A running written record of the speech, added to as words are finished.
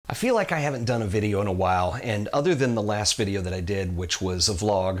I feel like I haven't done a video in a while, and other than the last video that I did, which was a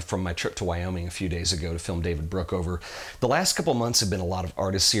vlog from my trip to Wyoming a few days ago to film David Brookover, the last couple months have been a lot of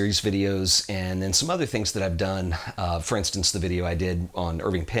artist series videos and then some other things that I've done. For instance, the video I did on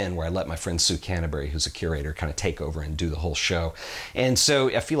Irving Penn where I let my friend Sue Canterbury, who's a curator, kind of take over and do the whole show. And so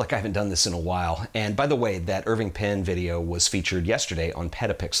I feel like I haven't done this in a while. And by the way, that Irving Penn video was featured yesterday on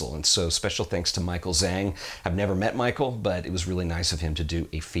Petapixel, and so special thanks to Michael Zhang. I've never met Michael, but it was really nice of him to do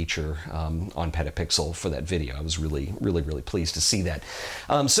a feature on Petapixel for that video. I was really pleased to see that.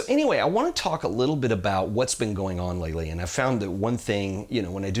 So anyway, I want to talk a little bit about what's been going on lately, and I found that one thing, you know,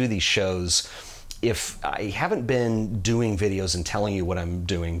 when I do these shows, if I haven't been doing videos and telling you what I'm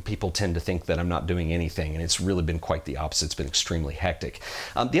doing, people tend to think that I'm not doing anything, and it's really been quite the opposite. It's been extremely hectic.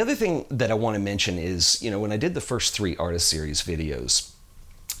 The other thing that I want to mention is, you know, when I did the first 3 artist series videos,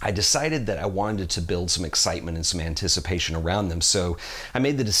 I decided that I wanted to build some excitement and some anticipation around them, so I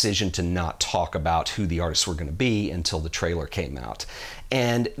made the decision to not talk about who the artists were going to be until the trailer came out.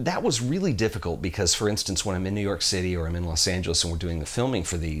 And that was really difficult because, for instance, when I'm in New York City or I'm in Los Angeles and we're doing the filming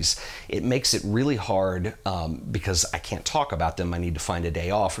for these, it makes it really hard because I can't talk about them. I need to find a day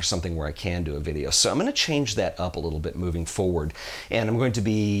off or something where I can do a video. So I'm going to change that up a little bit moving forward. And I'm going to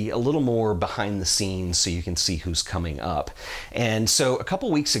be a little more behind the scenes so you can see who's coming up. And so a couple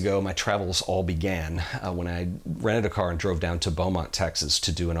weeks ago, my travels all began when I rented a car and drove down to Beaumont, Texas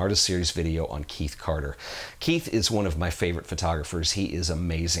to do an artist series video on Keith Carter. Keith is one of my favorite photographers. He is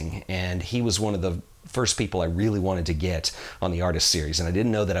amazing, and he was one of the first people I really wanted to get on the artist series, and I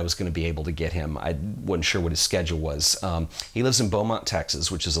didn't know that I was going to be able to get him. I wasn't sure what his schedule was. He lives in Beaumont,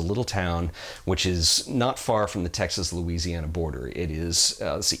 Texas, which is a little town which is not far from the Texas-Louisiana border. It is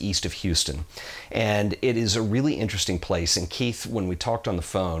east of Houston, and it is a really interesting place. And Keith, when we talked on the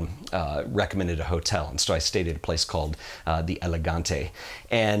phone, recommended a hotel, and so I stayed at a place called the Elegante.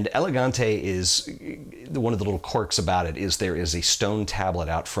 And Elegante is, one of the little quirks about it is there is a stone tablet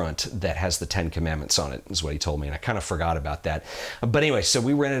out front that has the 10 Commandments on it, is what he told me, and I kind of forgot about that. But anyway, so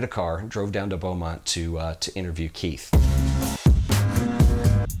we rented a car, drove down to Beaumont to interview Keith.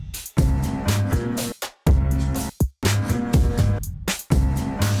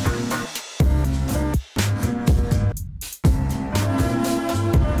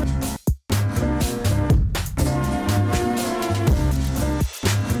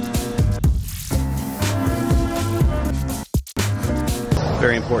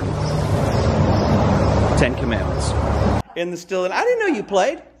 Very important. 10 Commandments. In the still, and I didn't know you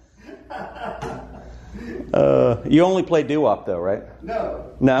played. You only play doo-wop though, right?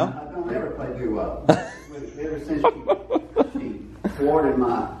 No. No? I don't ever play doo-wop. Ever since she thwarted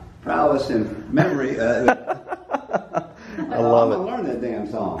my prowess and memory, I love it. I'm gonna learn that damn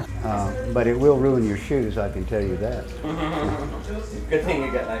song. But it will ruin your shoes, I can tell you that. Good thing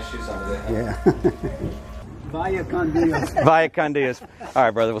you got nice shoes on today. Yeah. Vaya con Dios. Vaya con Dios. All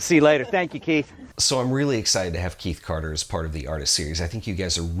right, brother. We'll see you later. Thank you, Keith. So I'm really excited to have Keith Carter as part of the artist series. I think you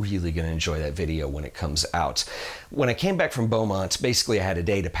guys are really going to enjoy that video when it comes out. When I came back from Beaumont, basically I had a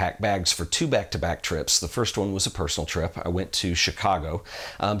day to pack bags for 2 back-to-back trips. The first one was a personal trip. I went to Chicago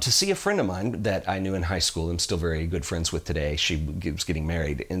to see a friend of mine that I knew in high school. I'm still very good friends with today. She was getting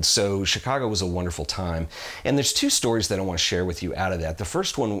married. And so Chicago was a wonderful time. And there's 2 stories that I want to share with you out of that. The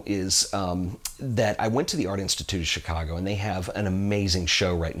first one is that I went to the Art Institute of Chicago, and they have an amazing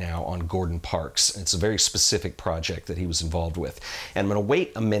show right now on Gordon Parks. It's a very specific project that he was involved with. And I'm going to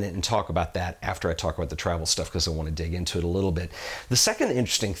wait a minute and talk about that after I talk about the travel stuff because I want to dig into it a little bit. The second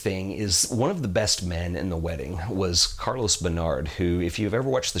interesting thing is one of the best men in the wedding was Carlos Bernard, who, if you've ever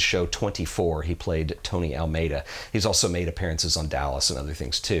watched the show 24, he played Tony Almeida. He's also made appearances on Dallas and other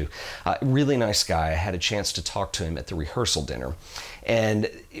things too. Really nice guy. I had a chance to talk to him at the rehearsal dinner. And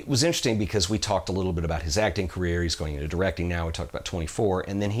it was interesting because we talked a little bit about his acting career. He's going into directing now. We talked about 24.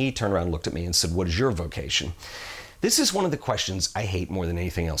 And then he turned around and looked at me and said, "What is your vocation?" This is one of the questions I hate more than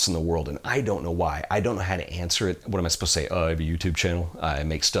anything else in the world, and I don't know why. I don't know how to answer it. What am I supposed to say? Oh, I have a YouTube channel. I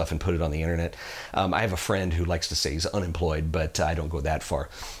make stuff and put it on the internet. I have a friend who likes to say he's unemployed, but I don't go that far.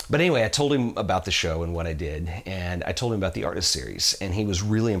 But anyway, I told him about the show and what I did, and I told him about the artist series, and he was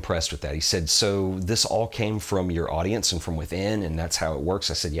really impressed with that. He said, "So this all came from your audience and from within, and that's how it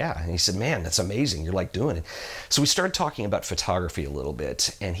works?" I said, "Yeah." And he said, "Man, that's amazing. You're like doing it." So we started talking about photography a little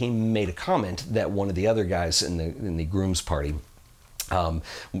bit, and he made a comment that one of the other guys in the groom's party,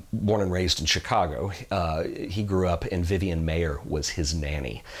 born and raised in Chicago, he grew up, and Vivian Mayer was his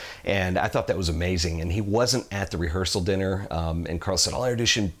nanny. And I thought that was amazing. And he wasn't at the rehearsal dinner, and Carl said, "I'll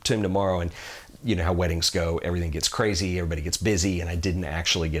introduce you to him tomorrow." And you know how weddings go, everything gets crazy, everybody gets busy, and I didn't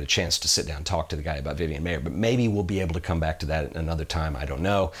actually get a chance to sit down and talk to the guy about Vivian Maier. But maybe we'll be able to come back to that another time. I don't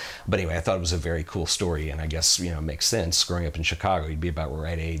know. But anyway, I thought it was a very cool story, and I guess, you know, it makes sense. Growing up in Chicago, he'd be about the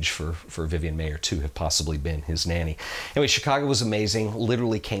right age for Vivian Maier to have possibly been his nanny. Anyway, Chicago was amazing.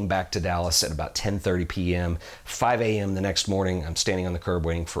 Literally came back to Dallas at about 10:30 p.m. 5 a.m. the next morning, I'm standing on the curb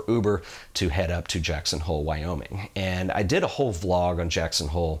waiting for Uber to head up to Jackson Hole, Wyoming. And I did a whole vlog on Jackson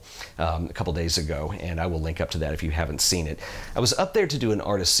Hole a couple days ago, and I will link up to that if you haven't seen it. I was up there to do an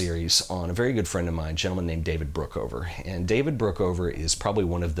artist series on a very good friend of mine, a gentleman named David Brookover. And David Brookover is probably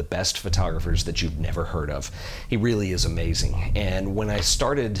one of the best photographers that you've never heard of. He really is amazing. And when I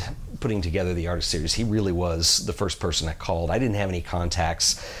started putting together the artist series, he really was the first person I called. I didn't have any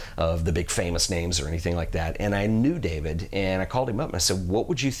contacts of the big famous names or anything like that. And I knew David, and I called him up and I said, what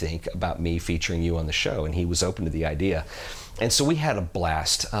would you think about me featuring you on the show? And he was open to the idea. And so we had a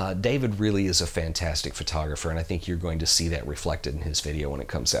blast. David really is a fantastic photographer, and I think you're going to see that reflected in his video when it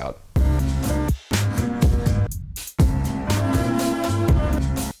comes out.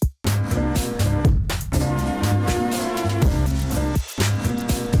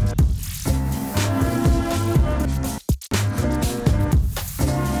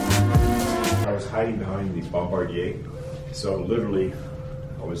 I was hiding behind the Bombardier, so literally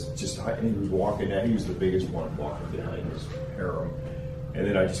I was just hiding. He was walking out. He was the biggest one walking behind his harem. And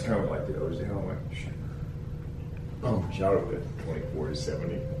then I just kind of went like the O's down. I'm like, shit. Shot over at 24 to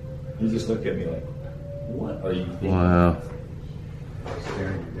 70. He just looked at me like, what are you thinking? Wow.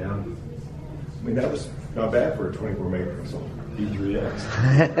 Staring me down. I mean, that was not bad for a 24 megapixel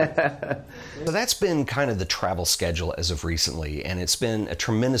D3X. So that's been kind of the travel schedule as of recently, and it's been a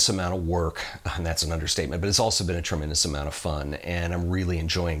tremendous amount of work, and that's an understatement, but it's also been a tremendous amount of fun, and I'm really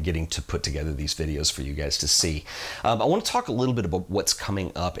enjoying getting to put together these videos for you guys to see. I want to talk a little bit about what's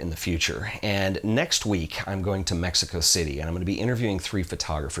coming up in the future, and next week I'm going to Mexico City, and I'm going to be interviewing 3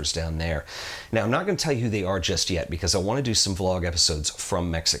 photographers down there. Now, I'm not going to tell you who they are just yet, because I want to do some vlog episodes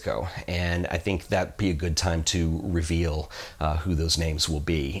from Mexico, and I think that'd be a good time to reveal who those names will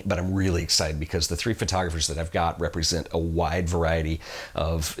be. But I'm really excited because the 3 photographers that I've got represent a wide variety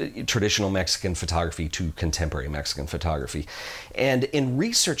of traditional Mexican photography to contemporary Mexican photography. And in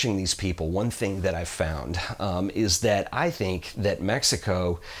researching these people, one thing that I've found is that I think that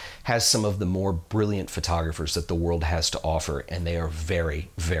Mexico has some of the more brilliant photographers that the world has to offer, and they are very,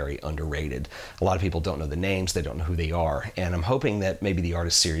 very underrated. A lot of people don't know the names, they don't know who they are, and I'm hoping that maybe the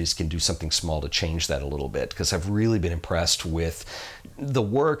artist series can do something small to change that a little bit, because I've really been impressed with the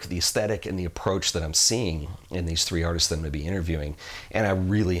work, the aesthetic, and the approach that I'm seeing in these 3 artists that I'm going to be interviewing, and I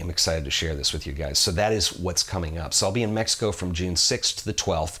really am excited to share this with you guys. So that is what's coming up. So I'll be in Mexico from June 6th to the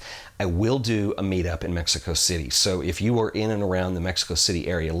 12th. I will do a meetup in Mexico City. So if you are in and around the Mexico City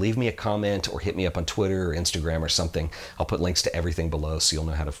area, leave me a comment or hit me up on Twitter or Instagram or something. I'll put links to everything below so you'll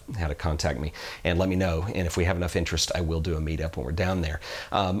know how to contact me, and let me know. And if we have enough interest, I will do a meetup when we're down there.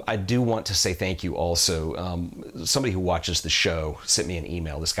 I do want to say thank you also. Somebody who watches the show sent me an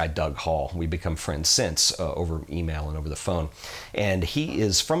email, this guy Doug Hall. We've become friends since over email and over the phone. And he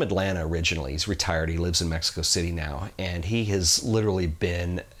is from Atlanta originally. He's retired. He lives in Mexico City now. And he has literally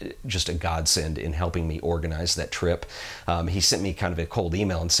been just a godsend in helping me organize that trip. He sent me kind of a cold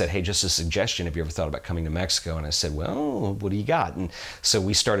email and said, hey, just a suggestion, have you ever thought about coming to Mexico? And I said, well, what do you got? And so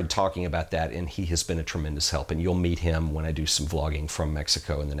we started talking about that, and he has been a tremendous help, and you'll meet him when I do some vlogging from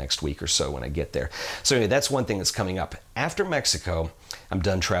Mexico in the next week or so when I get there. So anyway, that's one thing that's coming up. After Mexico, I'm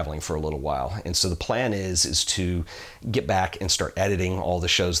done traveling for a little while, and so the plan is to get back and start editing all the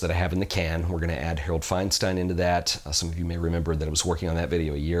shows that I have in the can. We're going to add Harold Feinstein into that. Some of you may remember that I was working on that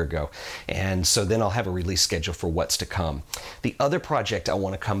video a year ago, and so then I'll have a release schedule for what's to come. The other project I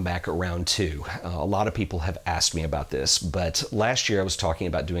want to come back around to, a lot of people have asked me about this, but last year I was talking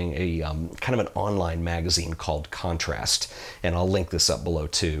about doing a kind of an online magazine called Contrast, and I'll link this up below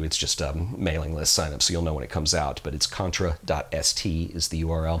too. It's just a mailing list sign up so you'll know when it comes out, but it's contra.st is the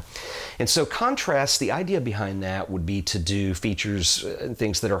URL. And so Contrast, the idea behind that would be to do features and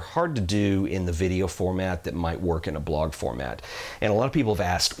things that are hard to do in the video format that might work in a blog format. And a lot of people have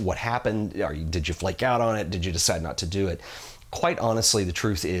asked, what happened? Did you flake out on it? Did you decide not to do it? Quite honestly, the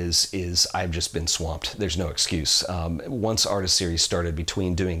truth is I've just been swamped. There's no excuse. Once Artist Series started,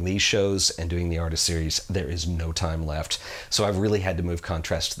 between doing these shows and doing the Artist Series, there is no time left. So I've really had to move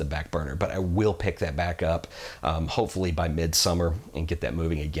Contrast to the back burner, but I will pick that back up, hopefully by midsummer, and get that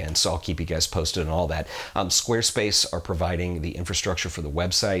moving again. So I'll keep you guys posted on all that. Squarespace are providing the infrastructure for the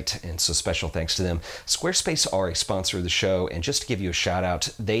website, and so special thanks to them. Squarespace are a sponsor of the show, and just to give you a shout out,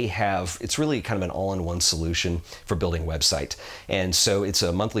 they have, it's really kind of an all-in-one solution for building a website. And so it's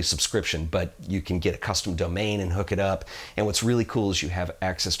a monthly subscription, but you can get a custom domain and hook it up. And what's really cool is you have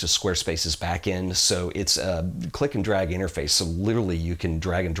access to Squarespace's backend. So it's a click and drag interface. So literally you can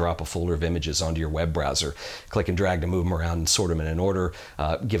drag and drop a folder of images onto your web browser, click and drag to move them around and sort them in an order,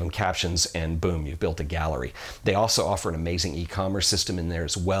 give them captions, and boom, you've built a gallery. They also offer an amazing e-commerce system in there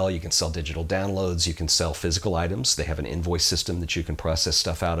as well. You can sell digital downloads, you can sell physical items. They have an invoice system that you can process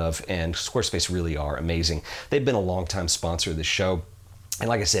stuff out of, and Squarespace really are amazing. They've been a long-time sponsor of this show. And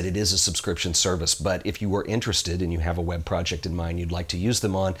like I said, it is a subscription service, but if you were interested and you have a web project in mind you'd like to use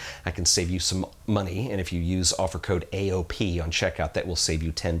them on, I can save you some money. And if you use offer code AOP on checkout, that will save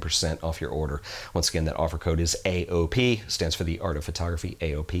you 10% off your order. Once again, that offer code is AOP, stands for the Art of Photography,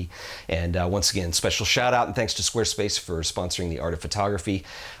 AOP. And once again, special shout out and thanks to Squarespace for sponsoring the Art of Photography.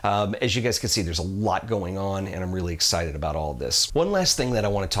 As you guys can see, there's a lot going on, and I'm really excited about all of this. One last thing that I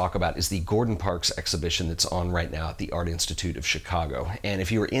want to talk about is the Gordon Parks exhibition that's on right now at the Art Institute of Chicago. And if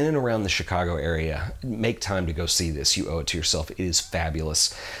you are in and around the Chicago area, make time to go see this. You owe it to yourself. It is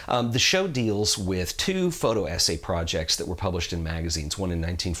fabulous. The show deals with two photo essay projects that were published in magazines, one in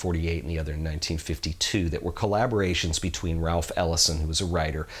 1948 and the other in 1952, that were collaborations between Ralph Ellison, who was a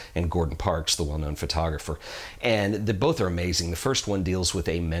writer, and Gordon Parks, the well-known photographer. And both are amazing. The first one deals with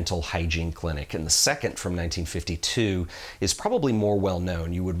a mental hygiene clinic, and the second, from 1952, is probably more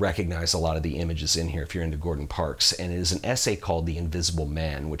well-known. You would recognize a lot of the images in here if you're into Gordon Parks, and it is an essay called The Invisible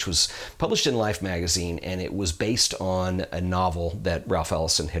Man, which was published in Life magazine, and it was based on a novel that Ralph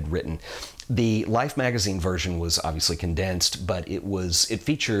Ellison had written. The Life magazine version was obviously condensed, but it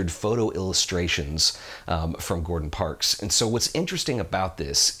featured photo illustrations from Gordon Parks. And so what's interesting about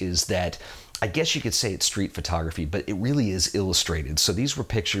this is that I guess you could say it's street photography, but it really is illustrated. So these were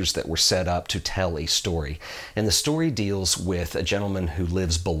pictures that were set up to tell a story. And the story deals with a gentleman who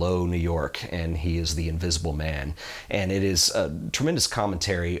lives below New York, and he is the Invisible Man. And it is a tremendous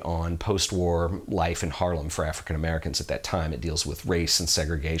commentary on post-war life in Harlem for African Americans at that time. It deals with race and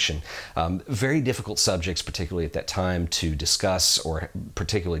segregation. Very difficult subjects, particularly at that time, to discuss or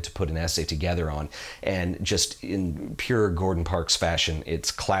particularly to put an essay together on. And just in pure Gordon Parks fashion,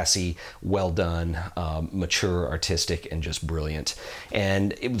 it's classy, well done, mature, artistic, and just brilliant.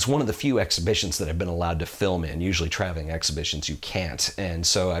 And it was one of the few exhibitions that I've been allowed to film in. Usually traveling exhibitions you can't, and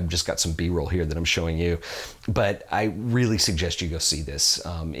so I've just got some B-roll here that I'm showing you, but I really suggest you go see this.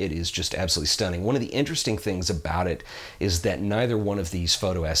 It is just absolutely stunning. One of the interesting things about it is that neither one of these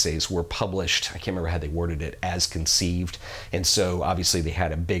photo essays were published, I can't remember how they worded it, as conceived, and so obviously they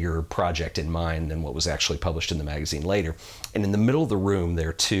had a bigger project in mind than what was actually published in the magazine later. And in the middle of the room there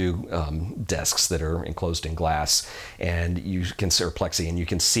are two desks that are enclosed in glass, and you can see plexi, and you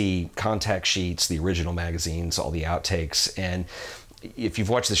can see contact sheets, the original magazines, all the outtakes. And if you've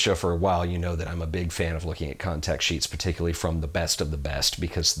watched the show for a while, you know that I'm a big fan of looking at contact sheets, particularly from the best of the best,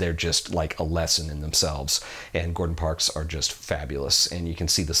 because they're just like a lesson in themselves. And Gordon Parks are just fabulous. And you can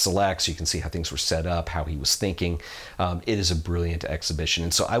see the selects, you can see how things were set up, how he was thinking. It is a brilliant exhibition.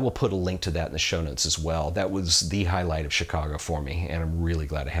 And so I will put a link to that in the show notes as well. That was the highlight of Chicago for me, and I'm really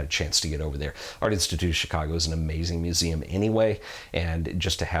glad I had a chance to get over there. Art Institute of Chicago is an amazing museum anyway, and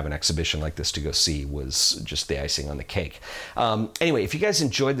just to have an exhibition like this to go see was just the icing on the cake. Anyway, if you guys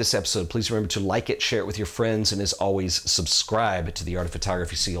enjoyed this episode, please remember to like it, share it with your friends, and as always, subscribe to The Art of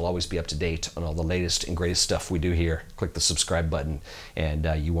Photography so you'll always be up to date on all the latest and greatest stuff we do here. Click the subscribe button, and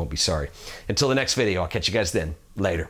you won't be sorry. Until the next video, I'll catch you guys then. Later.